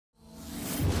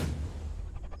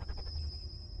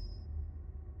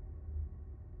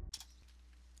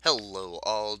Hello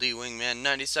all,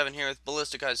 DWING97 here with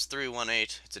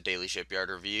BallisticIce318. It's a daily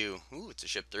shipyard review. Ooh, it's a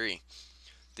ship 3.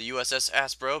 The USS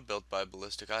Aspro, built by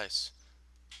Ballistic Ice.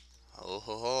 Oh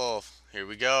ho ho, here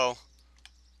we go.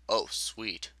 Oh,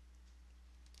 sweet.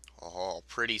 Oh,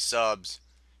 pretty subs.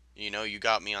 You know, you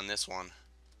got me on this one.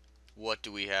 What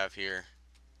do we have here?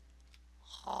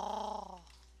 Oh.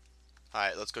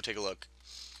 Alright, let's go take a look.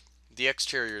 The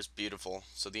exterior is beautiful,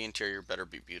 so the interior better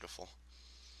be beautiful.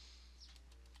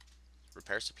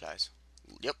 Repair supplies.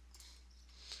 Yep.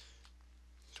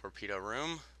 Torpedo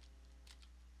room.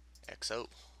 XO.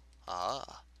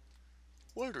 Ah.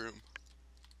 Wardroom.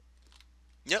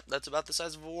 Yep, that's about the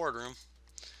size of a wardroom.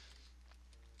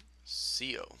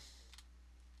 CO.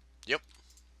 Yep.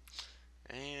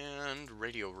 And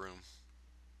radio room.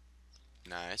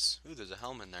 Nice. Ooh, there's a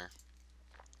helm in there.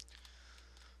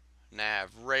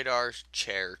 Nav, radar,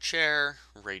 chair,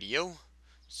 radio,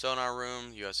 sonar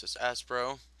room, USS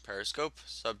Aspro, periscope,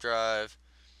 subdrive,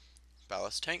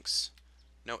 ballast tanks.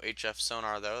 No HF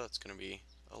sonar though, that's going to be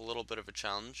a little bit of a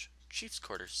challenge. Chief's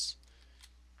quarters.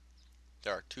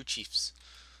 There are 2 chiefs.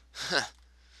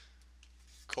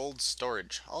 Cold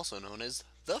storage, also known as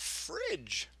the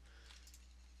fridge.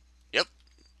 Yep,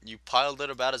 you piled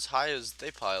it about as high as they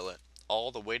pile it,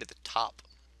 all the way to the top.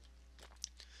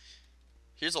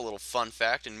 Here's a little fun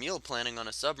fact: in meal planning on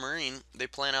a submarine, they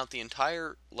plan out the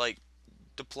entire,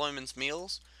 deployment's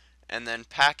meals, and then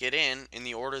pack it in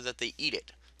the order that they eat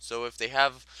it. So if they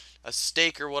have a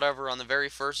steak or whatever on the very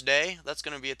first day, that's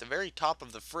going to be at the very top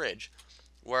of the fridge.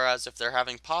 Whereas if they're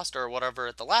having pasta or whatever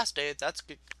at the last day, that's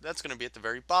going to be at the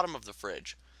very bottom of the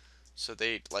fridge. So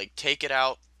they take it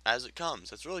out as it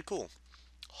comes. It's really cool.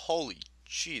 Holy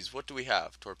jeez, what do we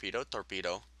have? Torpedo,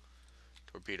 torpedo,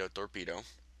 torpedo, torpedo.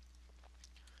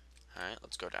 Alright,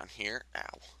 let's go down here.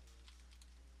 Ow.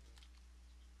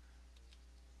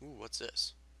 Ooh, what's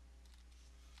this?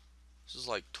 This is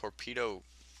like torpedo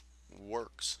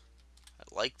works. I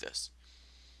like this.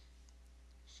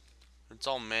 It's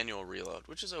all manual reload,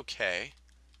 which is okay.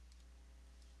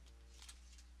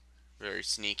 Very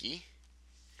sneaky.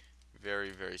 Very,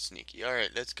 very sneaky.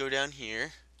 Alright, let's go down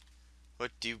here.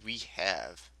 What do we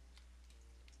have?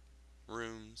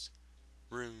 Rooms.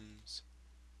 Rooms.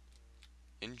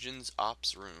 Engines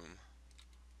ops room.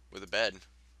 With a bed.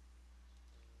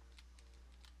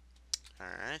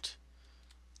 Alright.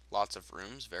 Lots of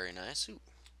rooms. Very nice. Ooh.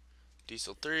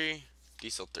 Diesel 3.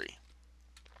 Diesel 3.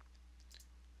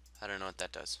 I don't know what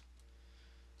that does.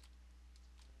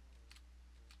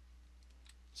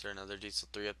 Is there another Diesel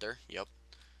 3 up there? Yep.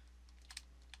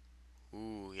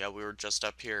 Ooh, yeah, we were just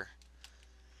up here.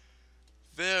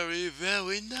 Very,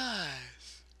 very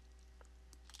nice.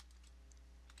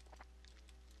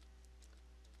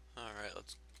 Alright,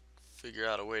 let's figure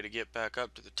out a way to get back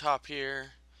up to the top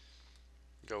here.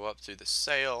 Go up through the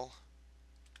sail.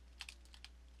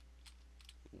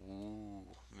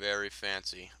 Ooh, very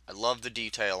fancy. I love the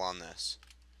detail on this.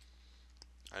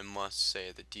 I must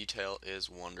say, the detail is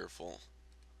wonderful.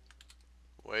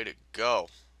 Way to go.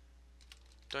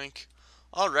 Doink.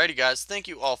 Alrighty guys, thank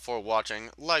you all for watching.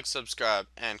 Like, subscribe,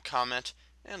 and comment,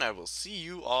 and I will see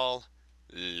you all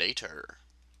later.